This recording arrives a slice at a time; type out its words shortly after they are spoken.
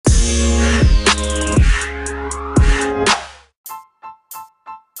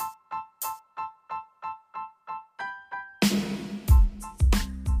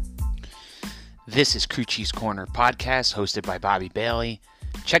This is Crew Chief's Corner podcast hosted by Bobby Bailey.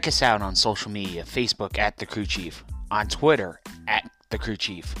 Check us out on social media, Facebook at The Crew Chief, on Twitter at The Crew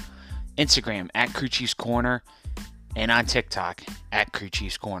Chief, Instagram at Crew Chief's Corner, and on TikTok at Crew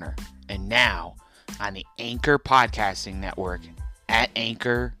Chief's Corner. And now on the Anchor Podcasting Network at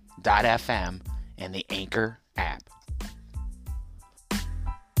Anchor.fm and the Anchor app.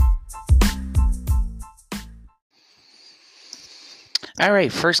 All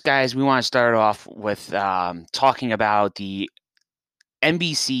right, first, guys, we want to start off with talking about the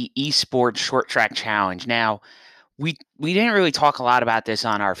NBC eSports Short Track Challenge. Now, we didn't really talk a lot about this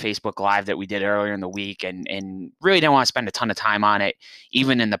on our Facebook Live that we did earlier in the week, and really didn't want to spend a ton of time on it,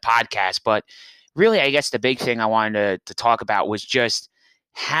 even in the podcast. But really, I guess the big thing I wanted to talk about was just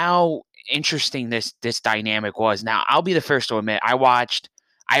how interesting this dynamic was. Now, I'll be the first to admit, I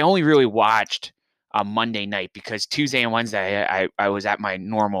only really watched Monday night because Tuesday and Wednesday I was at my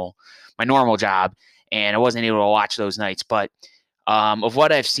normal job and I wasn't able to watch those nights. But of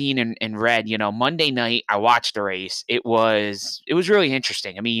what I've seen and read, Monday night I watched the race. It was really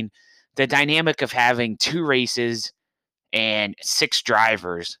interesting. I mean, the dynamic of having two races and six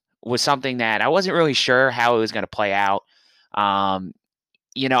drivers was something that I wasn't really sure how it was going to play out. I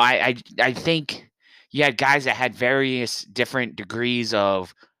think you had guys that had various different degrees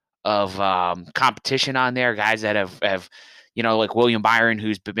of competition on there, guys that have like William Byron,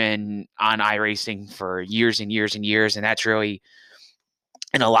 who's been on iRacing for years and years and years, and that's really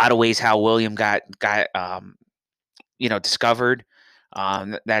in a lot of ways how William got discovered.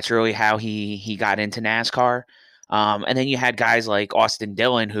 That's really how he got into NASCAR. And then you had guys like Austin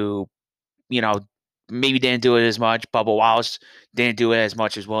Dillon, who maybe didn't do it as much. Bubba Wallace didn't do it as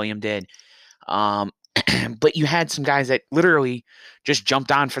much as William did. But you had some guys that literally just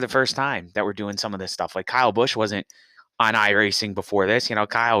jumped on for the first time that were doing some of this stuff. Like Kyle Busch wasn't on iRacing before this.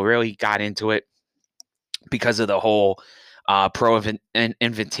 Kyle really got into it because of the whole Pro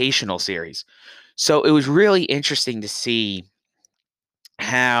Invitational series. So it was really interesting to see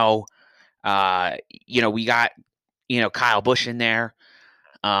how, we got, Kyle Busch in there.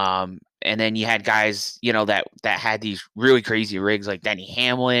 And then you had guys, that had these really crazy rigs like Denny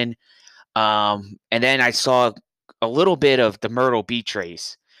Hamlin. And then I saw a little bit of the Myrtle Beach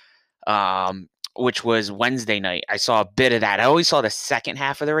race, which was Wednesday night. I saw a bit of that. I only saw the second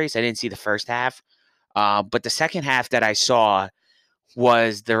half of the race. I didn't see the first half. But the second half that I saw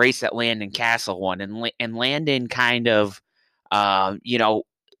was the race that Landon Castle won. And Landon kind of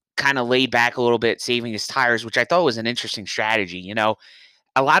laid back a little bit, saving his tires, which I thought was an interesting strategy. A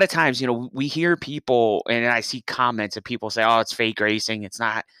lot of times, we hear people and I see comments of people say, oh, it's fake racing. It's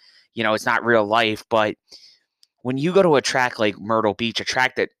not. It's not real life. But when you go to a track like Myrtle Beach, a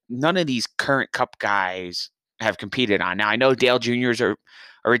track that none of these current Cup guys have competed on. Now, I know Dale Jr. is a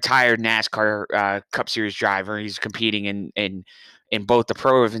retired NASCAR Cup Series driver. He's competing in both the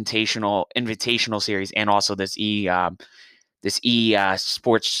Pro Invitational Series and also this eSports,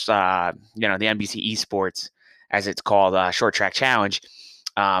 the NBC eSports, as it's called, Short Track Challenge.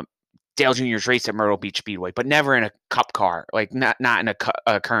 Dale Jr.'s raced at Myrtle Beach Speedway, but never in a Cup car, like not in a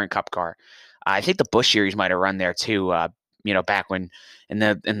current Cup car. I think the Busch Series might have run there too. Back when in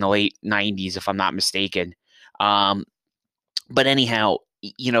the late '90s, if I'm not mistaken. But anyhow,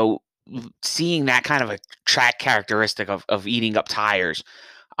 seeing that kind of a track characteristic of eating up tires,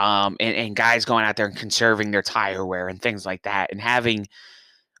 and guys going out there and conserving their tire wear and things like that, and having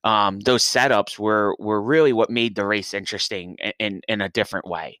those setups were really what made the race interesting in a different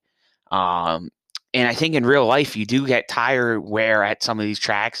way. And I think in real life, you do get tire wear at some of these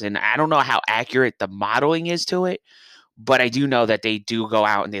tracks, and I don't know how accurate the modeling is to it, but I do know that they do go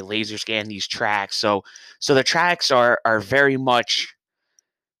out and they laser scan these tracks. So the tracks are very much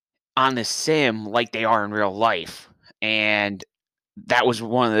on the sim like they are in real life. And that was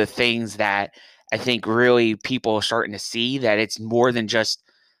one of the things that I think really people are starting to see, that it's more than just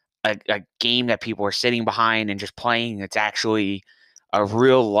a game that people are sitting behind and just playing. It's actually a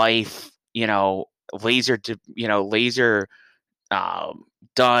real life, laser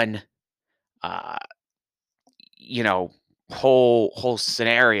done, whole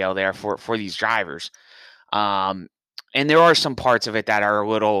scenario there for these drivers. And there are some parts of it that are a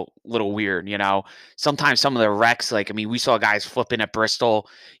little weird, Sometimes some of the wrecks, we saw guys flipping at Bristol.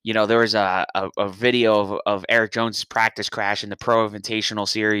 There was a video of Eric Jones' practice crash in the Pro Invitational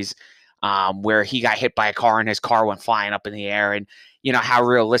Series, where he got hit by a car and his car went flying up in the air. And how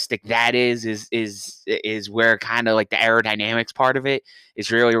realistic that is where kind of like the aerodynamics part of it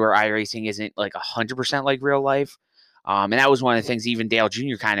is really where iRacing isn't like 100% like real life. And that was one of the things even Dale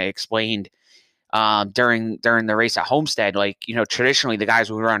Jr. kind of explained during the race at Homestead. Like, traditionally the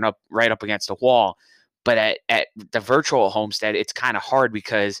guys would run up right up against the wall, but at the virtual Homestead, it's kind of hard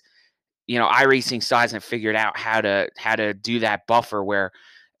because iRacing still hasn't figured out how to do that buffer where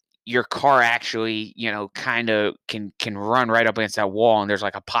your car actually, kind of can run right up against that wall, and there's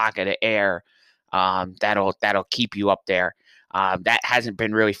like a pocket of air that'll keep you up there. That hasn't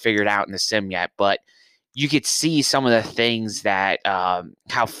been really figured out in the sim yet, but you could see some of the things that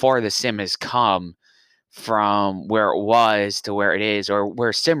how far the sim has come from where it was to where it is, or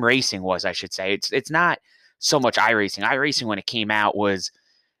where sim racing was, I should say. It's not so much iRacing. iRacing, when it came out, was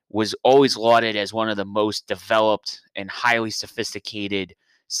always lauded as one of the most developed and highly sophisticated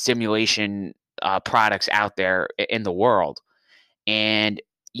simulation products out there in the world. And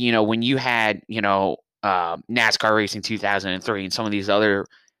when you had NASCAR Racing 2003 and some of these other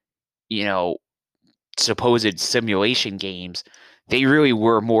you know supposed simulation games, they really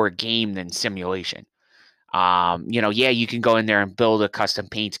were more game than simulation. Yeah, you can go in there and build a custom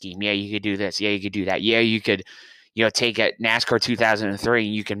paint scheme. Yeah, you could do this. Yeah, you could do that. Yeah, you could, take a NASCAR 2003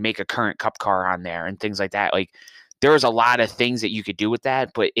 and you can make a current cup car on there and things like that. Like, there was a lot of things that you could do with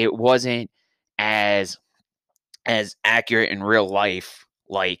that, but it wasn't as accurate in real life,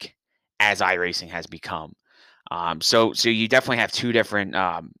 like as iRacing has become. So you definitely have two different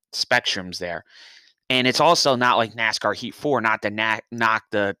spectrums there. And it's also not like NASCAR Heat 4, not to knock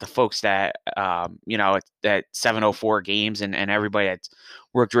the folks that, at 704 games and everybody that's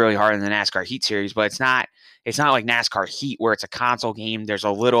worked really hard in the NASCAR Heat series, but it's not like NASCAR Heat where it's a console game. There's a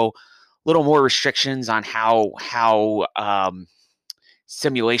little more restrictions on how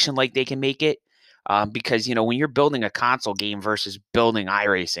simulation like they can make it. Because, when you're building a console game versus building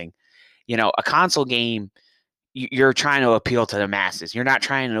iRacing, a console game, you're trying to appeal to the masses. You're not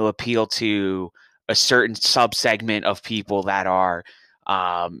trying to appeal to a certain subsegment of people that are,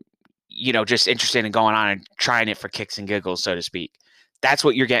 just interested in going on and trying it for kicks and giggles, so to speak. That's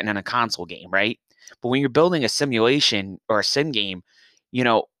what you're getting in a console game, right? But when you're building a simulation or a sim game, you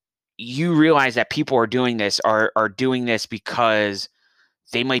know, you realize that people are doing this because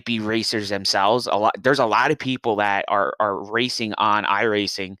they might be racers themselves. There's a lot of people that are racing on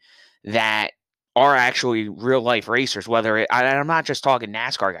iRacing that are actually real life racers. I'm not just talking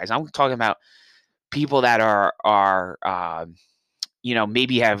NASCAR guys. I'm talking about people that are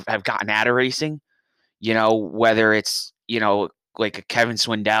maybe have gotten out of racing. Whether it's like a Kevin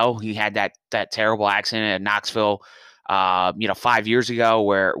Swindell, he had that terrible accident at Knoxville, 5 years ago,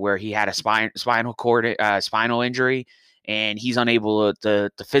 where he had a spinal injury, and he's unable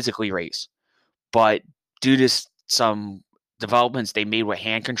to physically race. But due to some developments they made with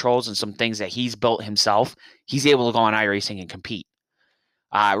hand controls and some things that he's built himself, he's able to go on iRacing and compete.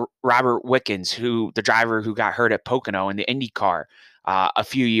 Robert Wickens, the driver who got hurt at Pocono in the IndyCar a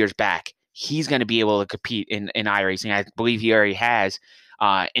few years back, he's going to be able to compete in iRacing. I believe he already has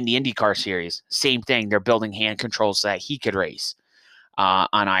in the IndyCar series. Same thing. They're building hand controls so that he could race on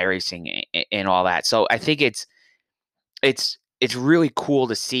iRacing and all that. So I think it's really cool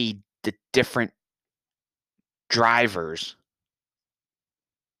to see the different drivers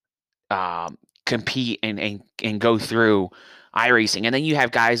compete and go through iRacing. And then you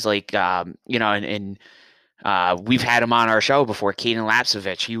have guys like, and we've had him on our show before, Caden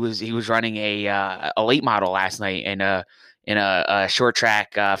Lapsovich. He was running a late model last night in a short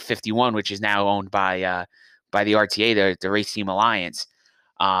track 51, which is now owned by the RTA, the Race Team Alliance,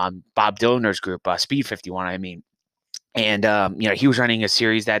 Bob Dillner's group, Speed 51, I mean. And he was running a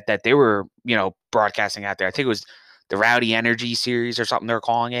series that they were broadcasting out there. I think it was the Rowdy Energy series or something they're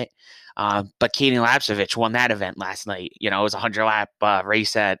calling it. But Caden Lapsovich won that event last night. It was a 100-lap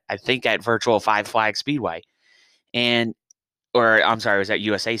race at Virtual Five Flag Speedway, or I'm sorry, it was at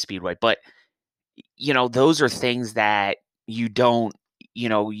USA Speedway. But those are things that you don't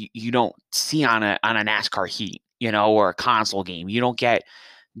you don't see on a NASCAR heat, or a console game. You don't get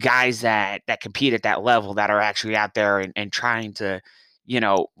guys that compete at that level that are actually out there and trying to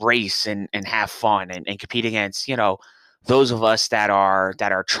race and have fun and compete against those of us that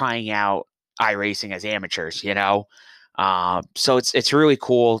are trying out iRacing as amateurs. So it's really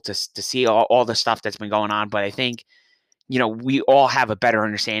cool to see all the stuff that's been going on. But I think we all have a better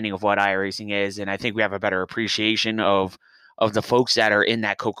understanding of what iRacing is, and I think we have a better appreciation of the folks that are in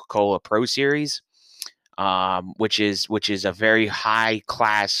that Coca-Cola Pro Series, which is a very high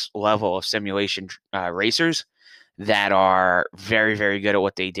class level of simulation racers that are very, very good at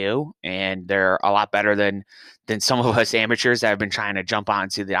what they do, and they're a lot better than some of us amateurs that have been trying to jump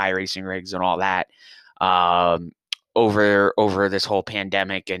onto the iRacing rigs and all that over this whole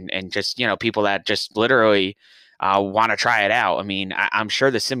pandemic, and just people that just literally want to try it out. I mean, I'm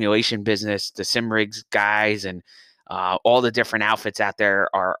sure the simulation business, the sim rigs guys, and all the different outfits out there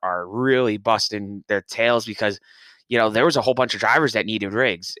are really busting their tails because there was a whole bunch of drivers that needed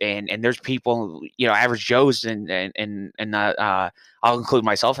rigs, and there's people, average Joes, and I'll include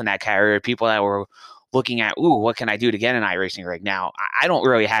myself in that category. People that were looking at, ooh, what can I do to get an iRacing rig? Now, I don't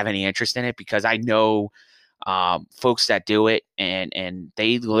really have any interest in it because I know folks that do it, and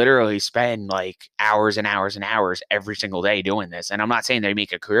they literally spend like hours and hours and hours every single day doing this. And I'm not saying they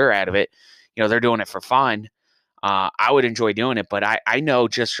make a career out of it. They're doing it for fun. I would enjoy doing it, but I know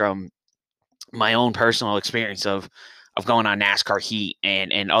just from my own personal experience of going on NASCAR Heat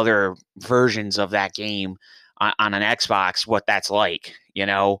and other versions of that game on an Xbox, what that's like,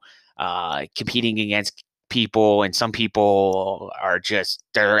 competing against people, and some people are just,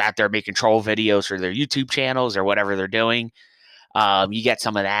 they're out there making troll videos for their YouTube channels or whatever they're doing. You get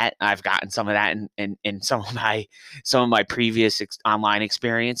some of that. I've gotten some of that in some of my previous online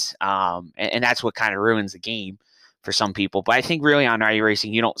experience, and that's what kind of ruins the game for some people. But I think really on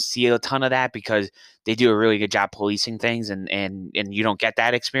iRacing, you don't see a ton of that because they do a really good job policing things, and you don't get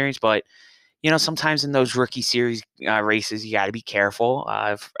that experience. But sometimes in those rookie series races, you got to be careful.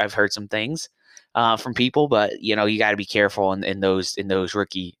 I've heard some things from people, but you got to be careful in those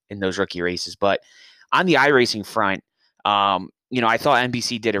rookie races. But on the iRacing front, I thought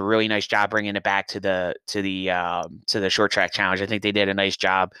NBC did a really nice job bringing it back to the short track challenge. I think they did a nice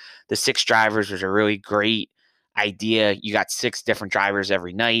job. The 6 drivers was a really great idea. You got 6 different drivers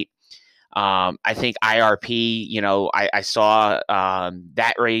every night. I think IRP, I saw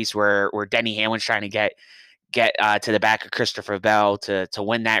that race where Denny Hamlin's trying to get to the back of Christopher Bell to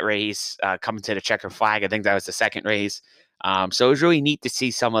win that race, coming to the checkered flag. I think that was the second race. So it was really neat to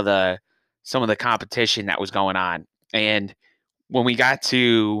see some of the competition that was going on. And when we got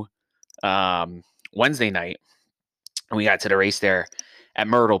to Wednesday night, and we got to the race there at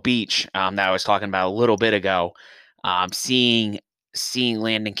Myrtle Beach, that I was talking about a little bit ago, seeing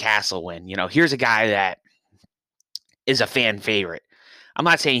Landon Castle win. Here's a guy that is a fan favorite. I'm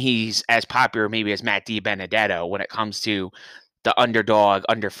not saying he's as popular maybe as Matt DiBenedetto when it comes to the underdog,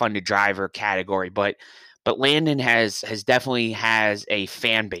 underfunded driver category, but Landon has definitely has a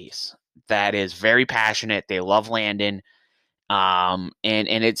fan base that is very passionate. They love Landon, and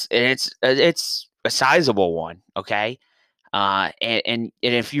it's a sizable one, okay. And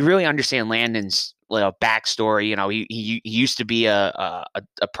if you really understand Landon's backstory, he used to be a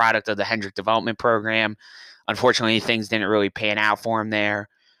product of the Hendrick Development Program. Unfortunately, things didn't really pan out for him there.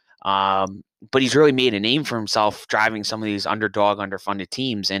 But he's really made a name for himself driving some of these underdog, underfunded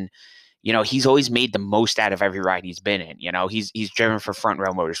teams. And, he's always made the most out of every ride he's been in. He's driven for Front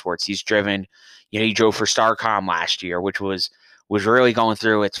Row Motorsports. He's driven, he drove for Starcom last year, which was really going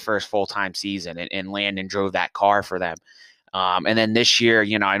through its first full-time season. And Landon drove that car for them. And then this year,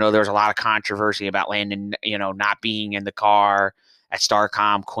 I know there was a lot of controversy about Landon, not being in the car at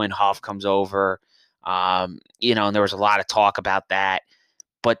Starcom. Quinn Huff comes over, and there was a lot of talk about that.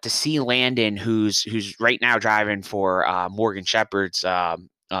 But to see Landon, who's right now driving for Morgan Shepherd's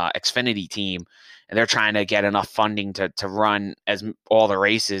Xfinity team, and they're trying to get enough funding to run all the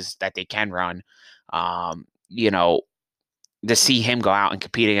races that they can run, to see him go out and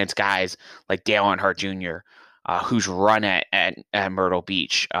compete against guys like Dale Earnhardt Jr., who's run at Myrtle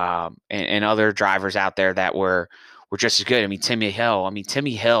Beach, and other drivers out there that were just as good. I mean, Timmy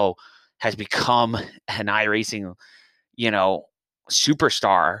Hill has become an iRacing,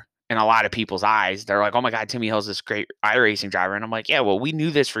 superstar in a lot of people's eyes. They're like, oh my God, Timmy Hill's this great iRacing driver. And I'm like, yeah, well, we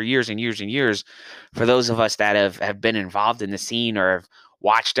knew this for years and years and years. For those of us that have been involved in the scene or have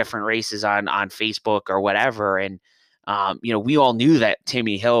watched different races on Facebook or whatever. And, we all knew that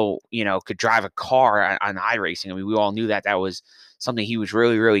Timmy Hill, could drive a car on iRacing. I mean, we all knew that was something he was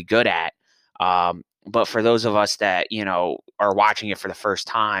really, really good at. But for those of us that, are watching it for the first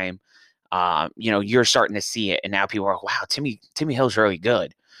time, you're starting to see it. And now people are like, wow, Timmy Hill's really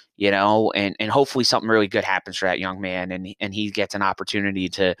good, and hopefully something really good happens for that young man. And he gets an opportunity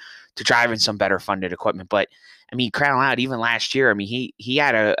to drive in some better funded equipment. But I mean, crown out, even last year, I mean, he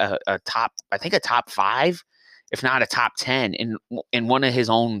had a top, I think a top 5, if not a top 10 in one of his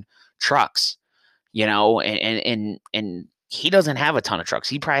own trucks, and he doesn't have a ton of trucks.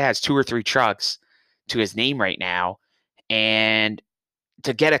 He probably has 2 or 3 trucks to his name right now. And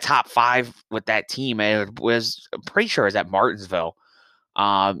to get a top 5 with that team, it was, I'm pretty sure it was at Martinsville,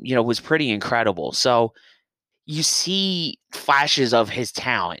 was pretty incredible. So you see flashes of his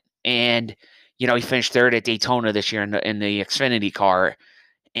talent, and, he finished 3rd at Daytona this year in the Xfinity car.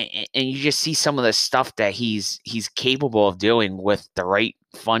 And you just see some of the stuff that he's capable of doing with the right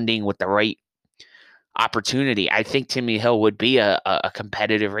funding, with the right opportunity. I think Timmy Hill would be a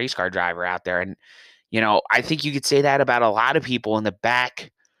competitive race car driver out there. And, I think you could say that about a lot of people in the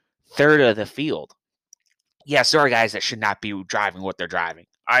back third of the field. Yes, there are guys that should not be driving what they're driving.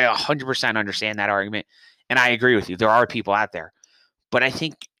 I 100% understand that argument, and I agree with you. There are people out there. But I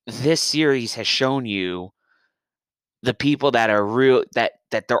think this series has shown you the people that are real that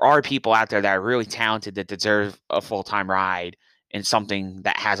there are people out there that are really talented that deserve a full-time ride in something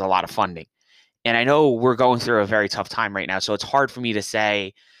that has a lot of funding. And I know we're going through a very tough time right now, so it's hard for me to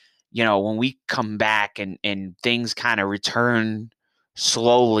say, when we come back and things kind of return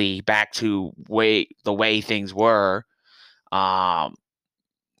slowly back to the way things were, um,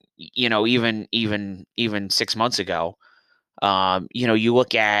 even 6 months ago, you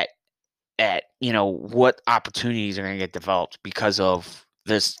look at what opportunities are going to get developed because of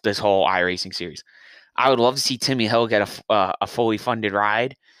this whole iRacing series. I would love to see Timmy Hill get a fully funded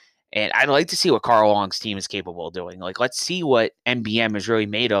ride, and I'd like to see what Carl Long's team is capable of doing. Like, let's see what MBM is really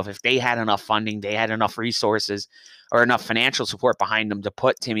made of. If they had enough funding, they had enough resources, or enough financial support behind them to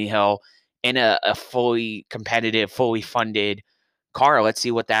put Timmy Hill in a fully competitive, fully funded car. Let's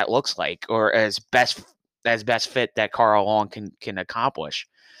see what that looks like, or as best fit that Carl Long can accomplish.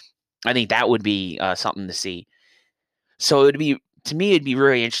 I think that would be something to see. So to me, it'd be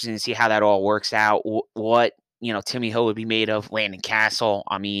really interesting to see how that all works out. What Timmy Hill would be made of. Landon Castle.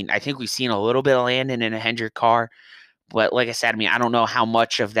 I mean, I think we've seen a little bit of Landon in a Hendrick car, but like I said, I mean, I don't know how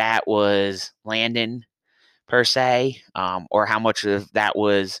much of that was Landon per se, or how much of that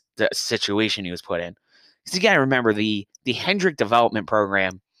was the situation he was put in. Because you got to remember the Hendrick development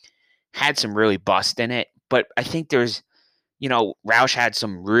program had some really bust in it, but I think there's Roush had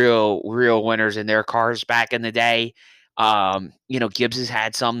some real winners in their cars back in the day. Gibbs has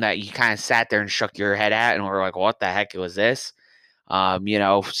had some that you kind of sat there and shook your head at and were like, what the heck was this?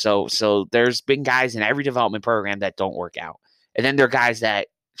 So there's been guys in every development program that don't work out. And then there are guys that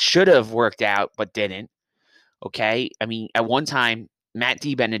should have worked out but didn't. Okay. I mean, at one time, Matt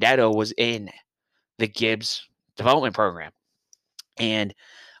DiBenedetto was in the Gibbs development program. And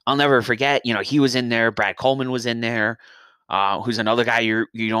I'll never forget, he was in there. Brad Coleman was in there, who's another guy you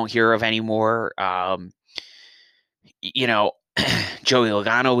don't hear of anymore. You know, Joey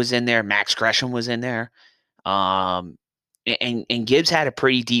Logano was in there. Max Gresham was in there. And Gibbs had a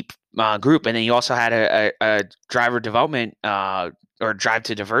pretty deep group. And then you also had a driver development or drive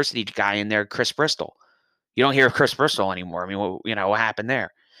to diversity guy in there, Chris Bristol. You don't hear of Chris Bristol anymore. I mean, what happened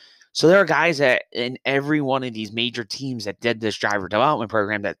there? So there are guys that in every one of these major teams that did this driver development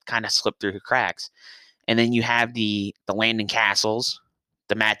program that kind of slipped through the cracks. And then you have the Landon Castles,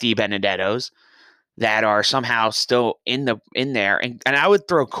 the Matt DiBenedettos that are somehow still in there. And I would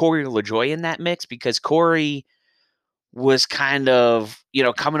throw Corey LaJoie in that mix because Corey was kind of,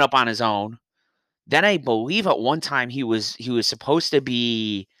 coming up on his own. Then I believe at one time he was supposed to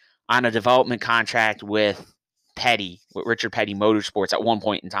be on a development contract with Richard Petty Motorsports at one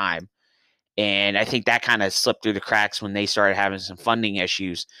point in time. And I think that kind of slipped through the cracks when they started having some funding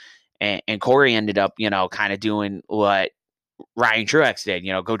issues. And Corey ended up, kind of doing what Ryan Truex did,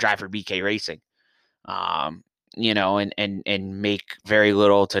 go drive for BK Racing, and make very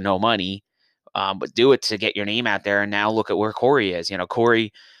little to no money, but do it to get your name out there. And now look at where Corey is.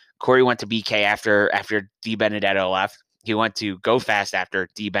 Corey went to BK after DiBenedetto left. He went to Go Fast after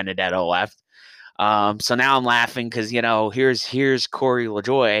DiBenedetto left. So now I'm laughing because here's Corey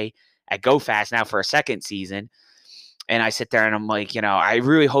LaJoie at Go Fast now for a second season. And I sit there and I'm like, I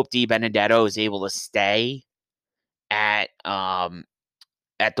really hope DiBenedetto is able to stay at the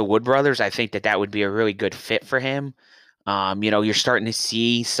Wood Brothers. I think that would be a really good fit for him. You're starting to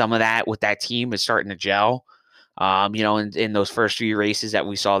see some of that with that team is starting to gel. In those first few races that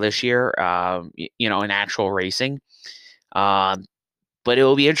we saw this year, in actual racing. But it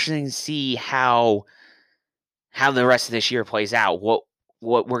will be interesting to see how the rest of this year plays out. What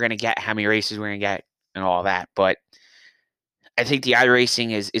we're going to get, how many races we're going to get, and all that. But I think the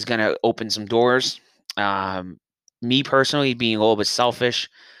iRacing is going to open some doors. Me personally, being a little bit selfish,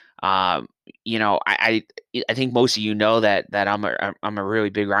 I think most of that I'm a really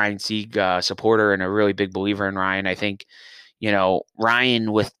big Ryan Sieg supporter and a really big believer in Ryan. I think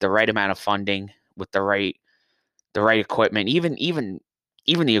Ryan, with the right amount of funding, with the right equipment, even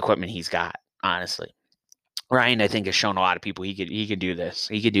the equipment he's got, honestly, Ryan, I think, has shown a lot of people he could do this.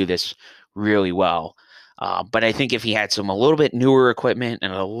 He could do this really well. But I think if he had a little bit newer equipment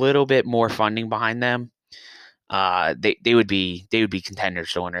and a little bit more funding behind them, they would be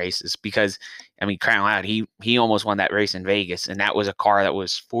contenders to win races. Because I mean, crying out, he almost won that race in Vegas, and that was a car that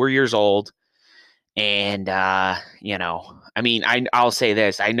was 4 years old. And I mean, I'll say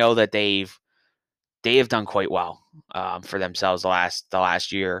this: I know that they've they have done quite well for themselves the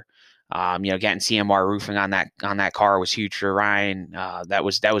last year. Getting CMR roofing on that car was huge for Ryan. That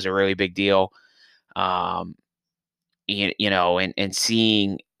was a really big deal. Um, and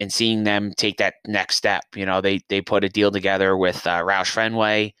seeing them take that next step. They put a deal together with Roush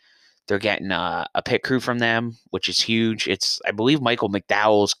Fenway. They're getting a pit crew from them, which is huge. It's, I believe, Michael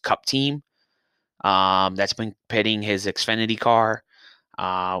McDowell's Cup team that's been pitting his Xfinity car,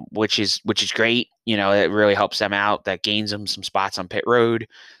 which is great. It really helps them out. That gains them some spots on pit road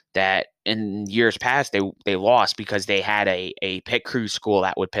that in years past they lost because they had a pit crew school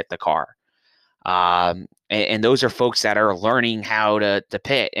that would pit the car. And those are folks that are learning how to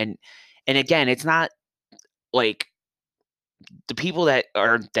pit. And again, it's not like the people that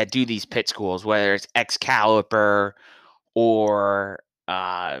do these pit schools, whether it's Excalibur or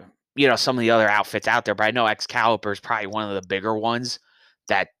some of the other outfits out there. But I know Excalibur is probably one of the bigger ones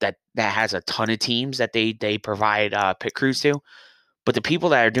that has a ton of teams that they provide pit crews to. But the people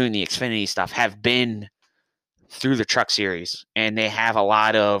that are doing the Xfinity stuff have been through the truck series, and they have a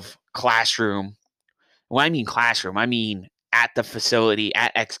lot of classroom. When I mean classroom, I mean at the facility,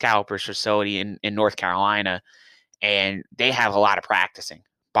 at Excalibur's facility in North Carolina, and they have a lot of practicing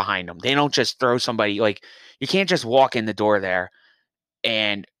behind them. They don't just throw somebody, like, you can't just walk in the door there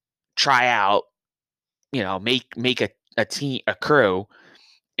and try out, make a team, a crew,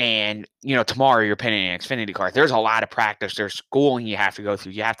 and tomorrow you're pinning an Xfinity car. There's a lot of practice. There's schooling you have to go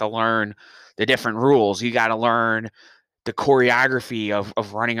through. You have to learn the different rules. You got to learn the choreography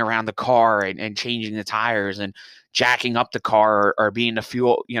of running around the car and changing the tires and jacking up the car, or being the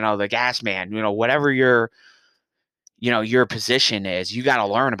fuel, the gas man, whatever your position is. You got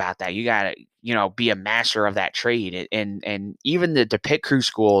to learn about that. You got to, be a master of that trade. And even the pit crew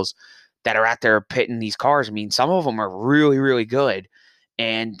schools that are out there pitting these cars, I mean, some of them are really, really good,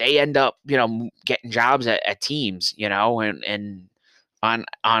 and they end up, getting jobs at teams, and on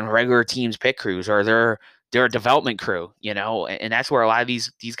regular teams pit crews, or they're a development crew, and that's where a lot of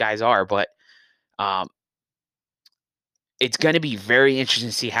these guys are. But it's going to be very interesting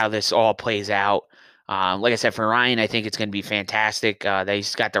to see how this all plays out. Like I said, for Ryan, I think it's going to be fantastic.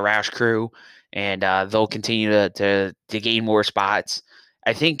 They've got the Roush crew, and they'll continue to gain more spots.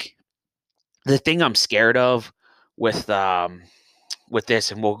 I think the thing I'm scared of with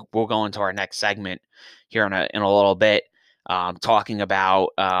this, and we'll go into our next segment here in a little bit, talking about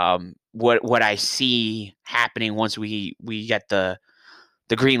what I see happening once we get the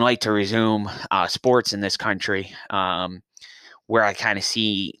green light to resume sports in this country, where I kind of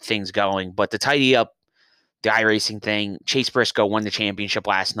see things going. But to tidy up the iRacing thing, Chase Briscoe won the championship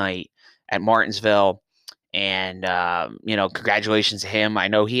last night at Martinsville, and congratulations to him. I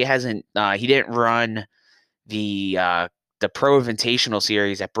know he didn't run the Pro Invitational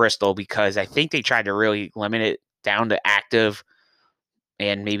Series at Bristol because I think they tried to really limit it down to active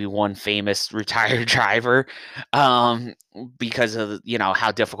and maybe one famous retired driver, because of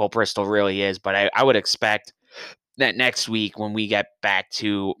how difficult Bristol really is. But I would expect that next week, when we get back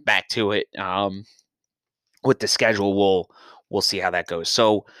to it, with the schedule, we'll see how that goes.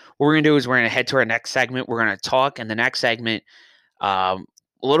 So what we're gonna do is we're gonna head to our next segment. We're gonna talk in the next segment, a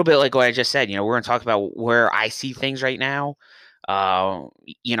little bit like what I just said. We're gonna talk about where I see things right now. I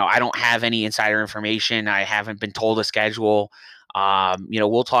don't have any insider information. I haven't been told a schedule.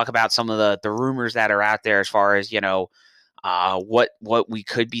 We'll talk about some of the rumors that are out there as far as what we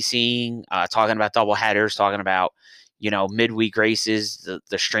could be seeing. Talking about double headers, talking about midweek races,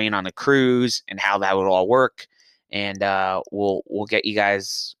 the strain on the crews, and how that would all work. And we'll get you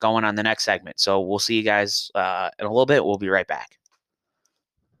guys going on the next segment. So we'll see you guys in a little bit. We'll be right back.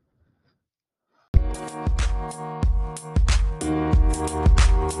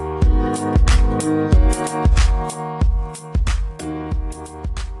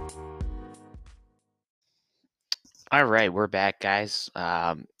 All right, we're back, guys.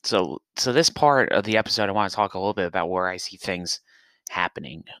 So this part of the episode, I want to talk a little bit about where I see things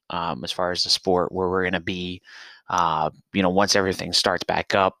happening, as far as the sport, where we're going to be, once everything starts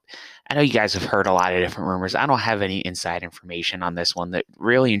back up. I know you guys have heard a lot of different rumors. I don't have any inside information on this one. That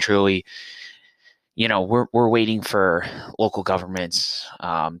really and truly, we're waiting for local governments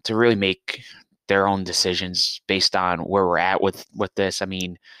to really make their own decisions based on where we're at with this. I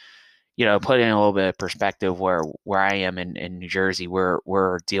mean, put in a little bit of perspective, where I am in New Jersey,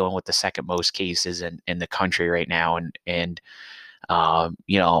 we're dealing with the second most cases in the country right now, and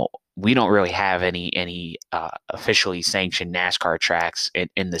we don't really have any officially sanctioned NASCAR tracks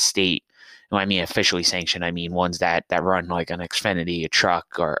in the state. When I mean officially sanctioned, I mean ones that run like an Xfinity, a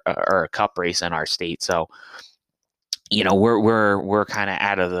truck, or a cup race in our state. So we're kind of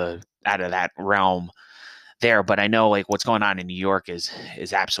out of of that realm there. But I know like what's going on in New York is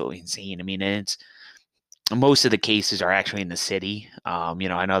absolutely insane. I mean, it's most of the cases are actually in the city. I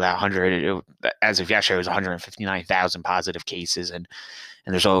know that 100 as of yesterday it was 159,000 positive cases, and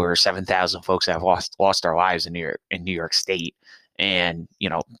there's over 7,000 folks that have lost their lives in New York State. And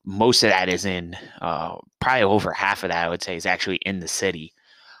most of that is in probably over half of that I would say is actually in the city,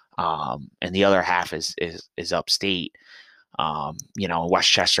 and the other half is upstate.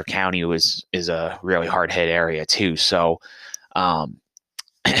 Westchester County is a really hard hit area too. So, um,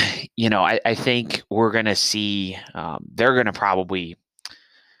 I think we're gonna see. They're gonna probably,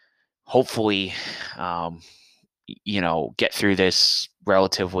 hopefully, um, get through this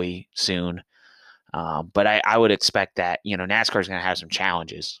relatively soon. But I would expect that NASCAR is going to have some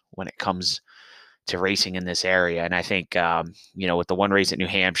challenges when it comes to racing in this area. And I think with the one race at New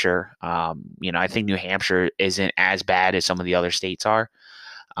Hampshire, I think New Hampshire isn't as bad as some of the other states are,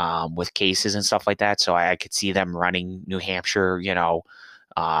 with cases and stuff like that. So I could see them running New Hampshire,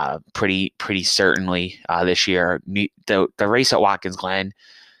 pretty certainly this year. The race at Watkins Glen,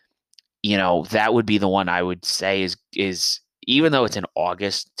 that would be the one I would say is even though it's in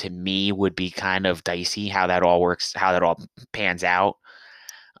August, to me would be kind of dicey how that all works, how that all pans out.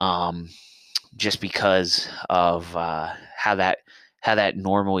 Um, just because of how that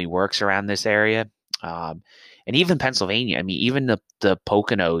normally works around this area. And even Pennsylvania. I mean, even the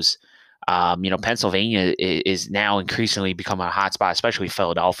Poconos. Pennsylvania is now increasingly becoming a hotspot, especially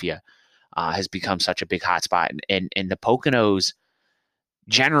Philadelphia has become such a big hotspot, and the Poconos,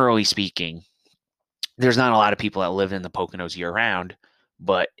 generally speaking, there's not a lot of people that live in the Poconos year round,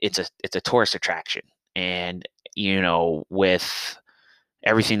 but it's a tourist attraction. And with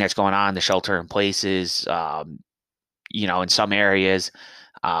everything that's going on, the shelter in places, in some areas,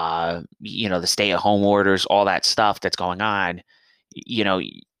 the stay at home orders, all that stuff that's going on, you know,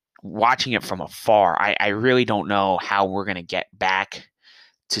 watching it from afar, I really don't know how we're going to get back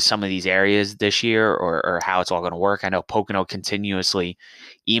to some of these areas this year, or how it's all going to work. I know Pocono continuously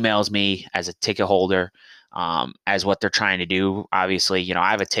emails me as a ticket holder, as what they're trying to do. Obviously,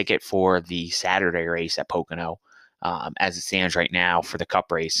 I have a ticket for the Saturday race at Pocono, as it stands right now for the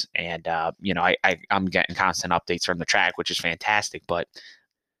Cup race. And, I'm getting constant updates from the track, which is fantastic. But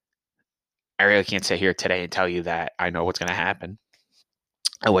I really can't sit here today and tell you that I know what's going to happen.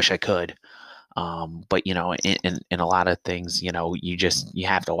 I wish I could. But in a lot of things, you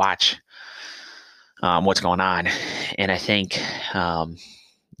have to watch what's going on. And I think,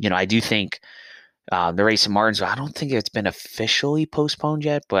 I do think the race in Martinsville, I don't think it's been officially postponed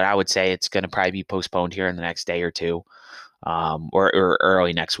yet, but I would say it's going to probably be postponed here in the next day or two, or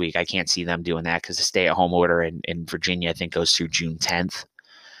early next week. I can't see them doing that because the stay-at-home order in Virginia, I think, goes through June 10th.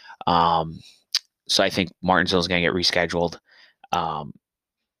 So I think Martinsville is going to get rescheduled.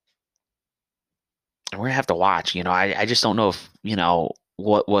 And we're gonna have to watch. I just don't know if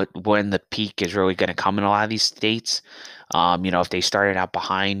what when the peak is really going to come in a lot of these states. If they started out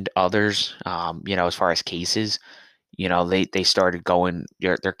behind others, as far as cases, they started going,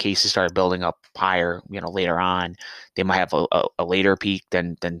 their cases started building up higher. Later on, they might have a later peak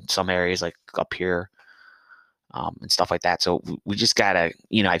than some areas like up here, and stuff like that. So we just gotta,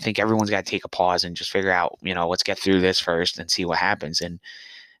 I think everyone's got to take a pause and just figure out, let's get through this first and see what happens. And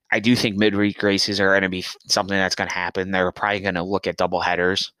I do think midweek races are going to be something that's going to happen. They're probably going to look at double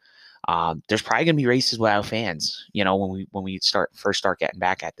headers. There's probably going to be races without fans. When we first start getting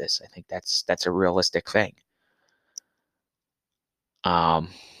back at this, I think that's a realistic thing. And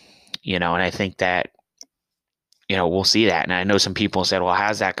I think that we'll see that. And I know some people said, "Well,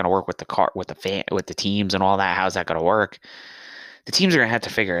 how's that going to work with the teams and all that? How's that going to work?" The teams are going to have to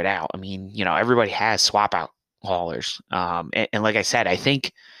figure it out. I mean, everybody has swap out haulers, and like I said, I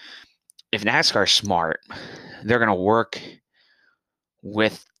think if NASCAR is smart, they're going to work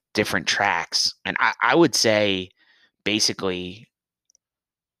with different tracks. And I would say basically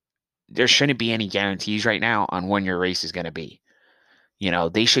there shouldn't be any guarantees right now on when your race is going to be.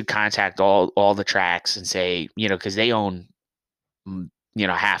 They should contact all the tracks and say, because they own,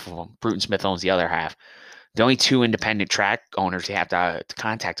 half of them. Bruton Smith owns the other half. The only two independent track owners they have to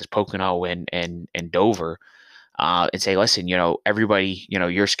contact is Pocono and Dover, and say, listen, everybody,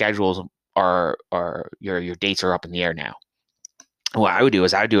 your schedules are your dates are up in the air now. What I would do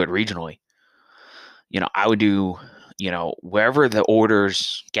is I would do it regionally. I would do, wherever the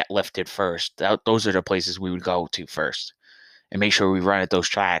orders get lifted first, those are the places we would go to first and make sure we run at those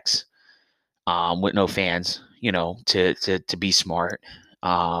tracks, with no fans, to be smart,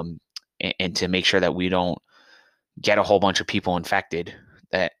 and to make sure that we don't get a whole bunch of people infected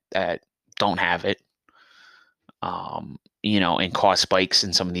that don't have it. and cause spikes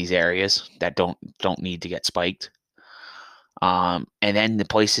in some of these areas that don't need to get spiked. And then the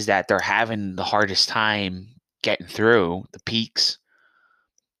places that they're having the hardest time getting through the peaks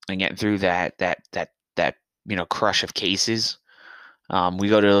and getting through that crush of cases. We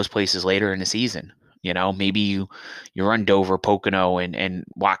go to those places later in the season. Maybe you run Dover, Pocono, and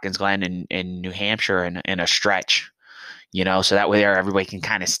Watkins Glen and New Hampshire in a stretch. So that way there everybody can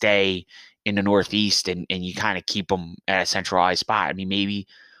kind of stay in the Northeast and you kind of keep them at a centralized spot. I mean, maybe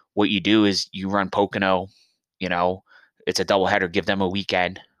what you do is you run Pocono, it's a doubleheader, give them a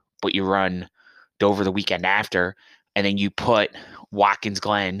weekend, but you run Dover the weekend after, and then you put Watkins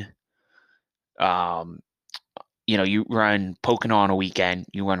Glen, you run Pocono on a weekend,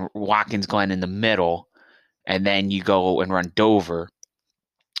 you run Watkins Glen in the middle, and then you go and run Dover.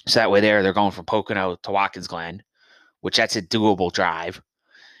 So that way they're going from Pocono to Watkins Glen, which that's a doable drive.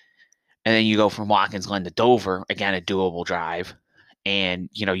 And then you go from Watkins Glen to Dover, again, a doable drive. And,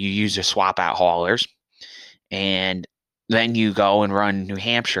 you use your swap out haulers. And then you go and run New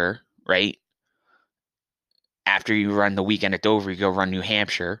Hampshire, right? After you run the weekend at Dover, you go run New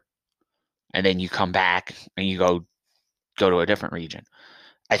Hampshire. And then you come back and you go to a different region.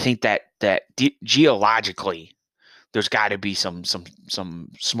 I think that geologically, there's got to be some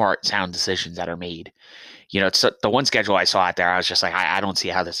smart, sound decisions that are made. It's the one schedule I saw out there, I was just like, I don't see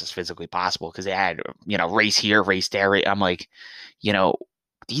how this is physically possible, because they had, race here, race there. I'm like,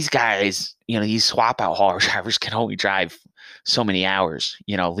 these guys, these swap out hauler drivers can only drive so many hours,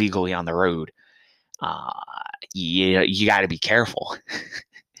 legally on the road. You got to be careful.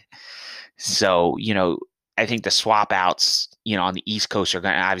 So, I think the swap outs, on the East Coast are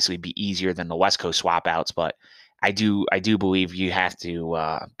going to obviously be easier than the West Coast swap outs, but I do believe you have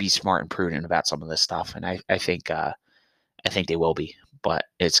to be smart and prudent about some of this stuff, and I think they will be. But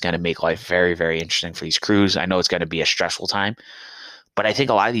it's going to make life very, very interesting for these crews. I know it's going to be a stressful time, but I think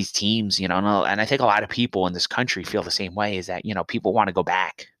a lot of these teams, and I think a lot of people in this country feel the same way. Is that people want to go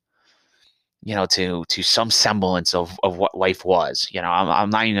back, to some semblance of what life was. I'm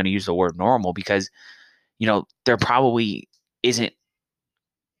not even going to use the word normal, because there probably isn't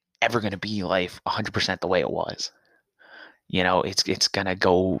ever going to be life 100% the way it was. It's going to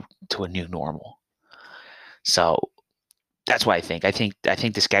go to a new normal. So that's what I think. I think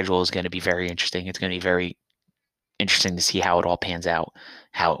the schedule is going to be very interesting. It's going to be very interesting to see how it all pans out,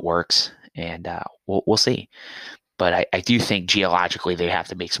 how it works, and we'll see. But I do think geologically they have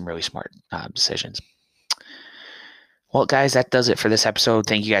to make some really smart decisions. Well, guys, that does it for this episode.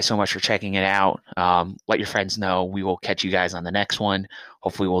 Thank you guys so much for checking it out. Let your friends know. We will catch you guys on the next one.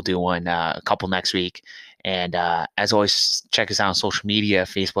 Hopefully we'll do one a couple next week. And as always, check us out on social media,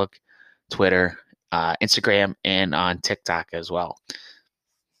 Facebook, Twitter, Instagram, and on TikTok as well.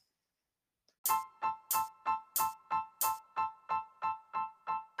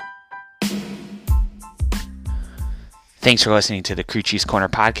 Thanks for listening to the Crew Chiefs Corner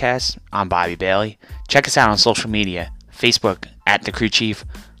podcast. I'm Bobby Bailey. Check us out on social media, Facebook at The Crew Chief,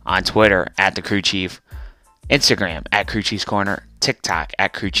 on Twitter at The Crew Chief, Instagram at Crew Chiefs Corner, TikTok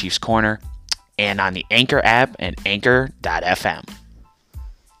at Crew Chiefs Corner, and on the Anchor app and anchor.fm.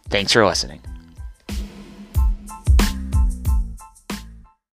 Thanks for listening.